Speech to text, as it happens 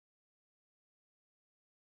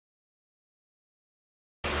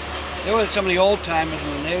There were some of the old timers in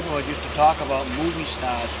the neighborhood used to talk about movie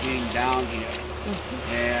stars being down here.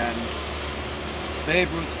 And Babe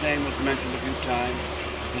Ruth's name was mentioned a few times.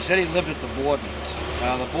 He said he lived at the Bordens.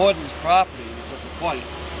 The Bordens property was at the point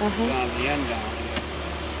down at the end down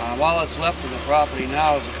here. All that's left of the property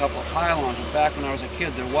now is a couple of pylons. And back when I was a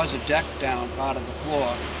kid, there was a deck down part of the floor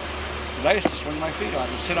that I used to swing my feet on.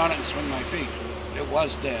 I'd sit on it and swing my feet. It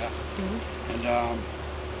was there. And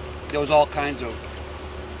there was all kinds of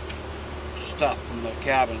stuff from the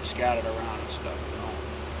cabin scattered around and stuff, you know.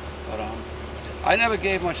 But I never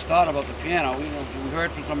gave much thought about the piano. You know, we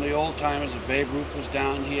heard from some of the old timers that Babe Ruth was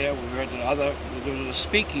down here. We heard that there was a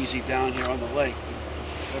speakeasy down here on the lake.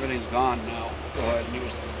 Everything's gone now. And he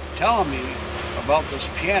was telling me about this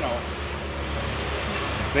piano,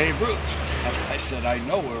 Babe Ruth. And I said, I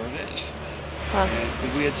know where it is.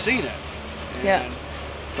 And we had seen it. And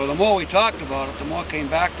so the more we talked about it, the more it came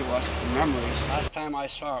back to us, the memories. Last time I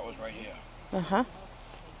saw it was right here. And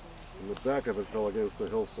the back of it fell against the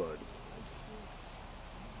hillside.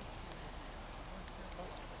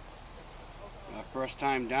 The first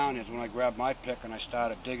time down is when I grabbed my pick and I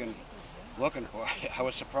started digging, looking for it. I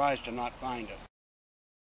was surprised to not find it.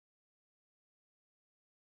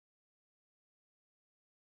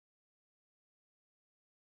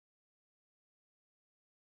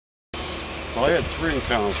 Well, I had 3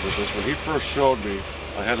 encounters with this. When he first showed me,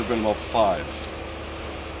 I had to have been about 5.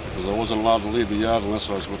 Because I wasn't allowed to leave the yard unless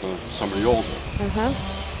I was with somebody older.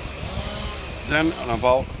 Then I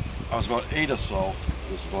was about 8 or so.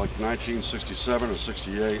 This was like 1967 or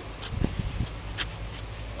 68.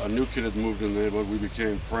 A new kid had moved in the neighborhood. We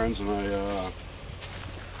became friends, and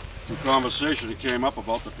through conversation, he came up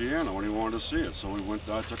about the piano and he wanted to see it. So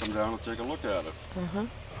I took him down to take a look at it.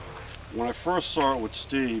 When I first saw it with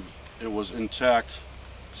Steve, it was intact,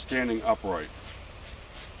 standing upright.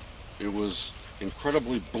 It was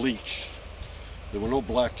incredibly bleached. There were no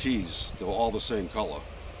black keys. They were all the same color.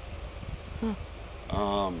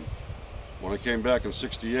 When I came back in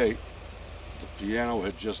 '68, the piano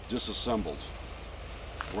had just disassembled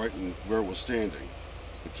right in where it was standing.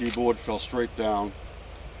 The keyboard fell straight down.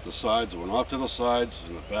 The sides went off to the sides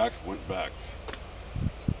and the back went back.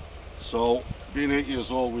 So, being 8 years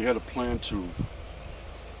old, we had a plan to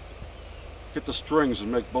get the strings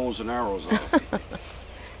and make bows and arrows out of it.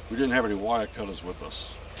 We didn't have any wire cutters with us.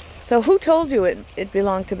 So who told you it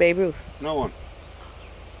belonged to Babe Ruth? No one.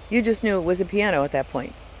 You just knew it was a piano at that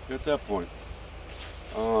point? At that point.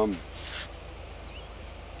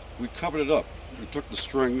 We covered it up. We took the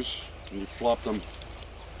strings and we flopped them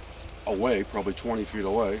away, probably 20 feet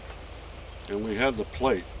away. And we had the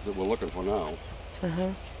plate that we're looking for now.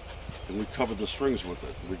 And we covered the strings with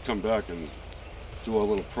it. We'd come back and do our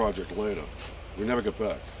little project later. We never got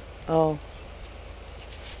back.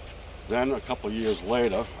 Then a couple of years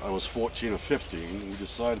later, I was 14 or 15, and we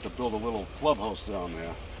decided to build a little clubhouse down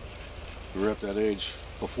there. We were at that age,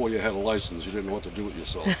 before you had a license, you didn't know what to do with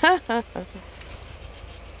yourself.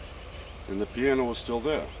 And the piano was still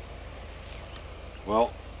there.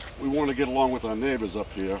 Well, we wanted to get along with our neighbors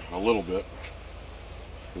up here a little bit,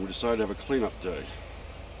 and we decided to have a cleanup day.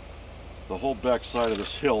 The whole back side of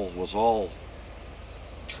this hill was all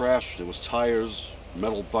trash. There was tires,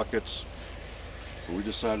 metal buckets. And we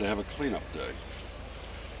decided to have a cleanup day.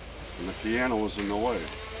 And the piano was in the way.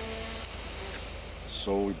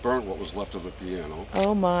 So we burnt what was left of the piano.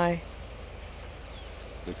 Oh my.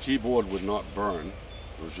 The keyboard would not burn.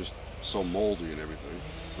 It was just so moldy and everything.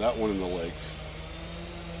 That went in the lake.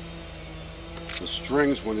 The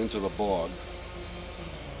strings went into the bog.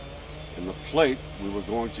 And the plate we were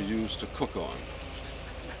going to use to cook on.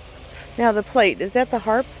 Now the plate, is that the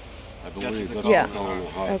harp? I believe that's yeah. what we're calling the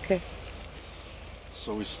harp. Okay.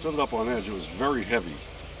 So we stood it up on edge. It was very heavy.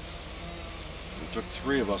 It took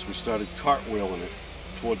 3 of us. We started cartwheeling it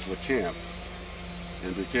towards the camp.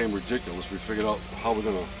 And it became ridiculous. We figured out how we're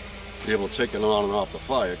going to be able to take it on and off the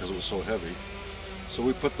fire because it was so heavy. So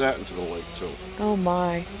we put that into the lake too. Oh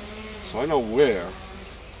my. So I know where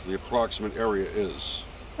the approximate area is.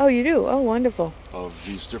 Oh, you do? Oh, wonderful. Of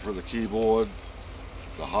these different, the keyboard,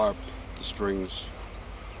 the harp, the strings.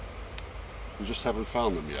 We just haven't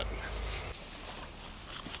found them yet.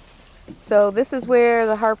 So this is where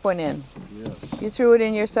the harp went in? Yes. You threw it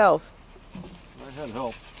in yourself? I had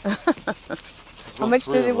help. How much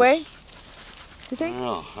did it weigh, you think?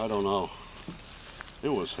 Yeah, I don't know. It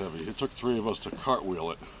was heavy. It took 3 of us to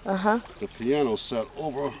cartwheel it. The piano sat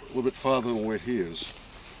over a little bit farther than where he is.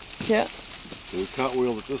 Yeah. And we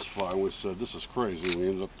cartwheeled it this far and we said, this is crazy. We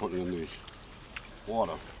ended up putting it in the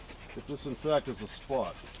water. If this in fact is a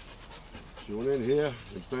spot, she went in here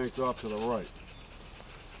and banked off to the right.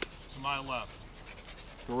 To my left.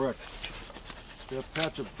 Correct. See that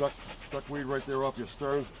patch of duckweed right there off your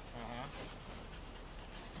stern?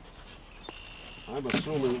 I'm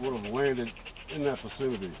assuming it would have landed in that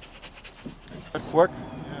vicinity. Quick?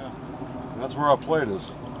 Yeah. That's where our plate is.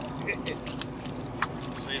 So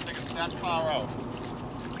you think it's that far out?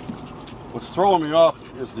 What's throwing me off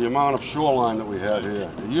is the amount of shoreline that we had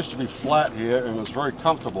here. It used to be flat here and it's very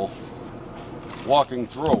comfortable walking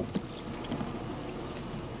through.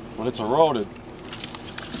 But it's eroded.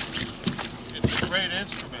 It's a great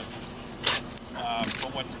instrument,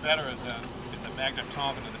 but what's better is a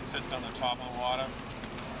magnetometer that sits on the top of the water.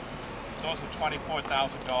 Those are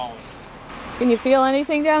 $24,000. Can you feel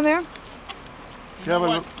anything down there? You Kevin,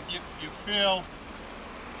 know what? You feel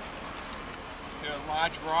they're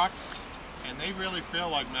large rocks, and they really feel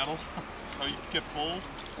like metal, so you get fooled.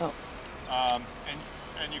 Oh.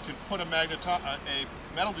 And you can put a metal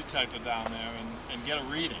detector down there and get a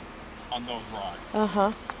reading on those rocks.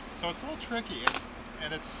 Uh-huh. So it's a little tricky,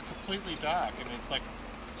 and it's completely dark, and it's like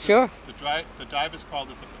Sure. the divers call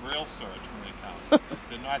this a braille search when they come.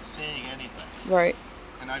 They're not seeing anything. Right.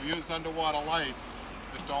 And I've used underwater lights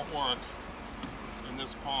that don't work in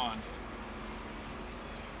this pond.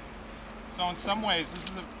 So in some ways, this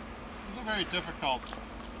is a very difficult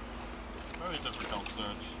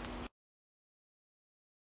search.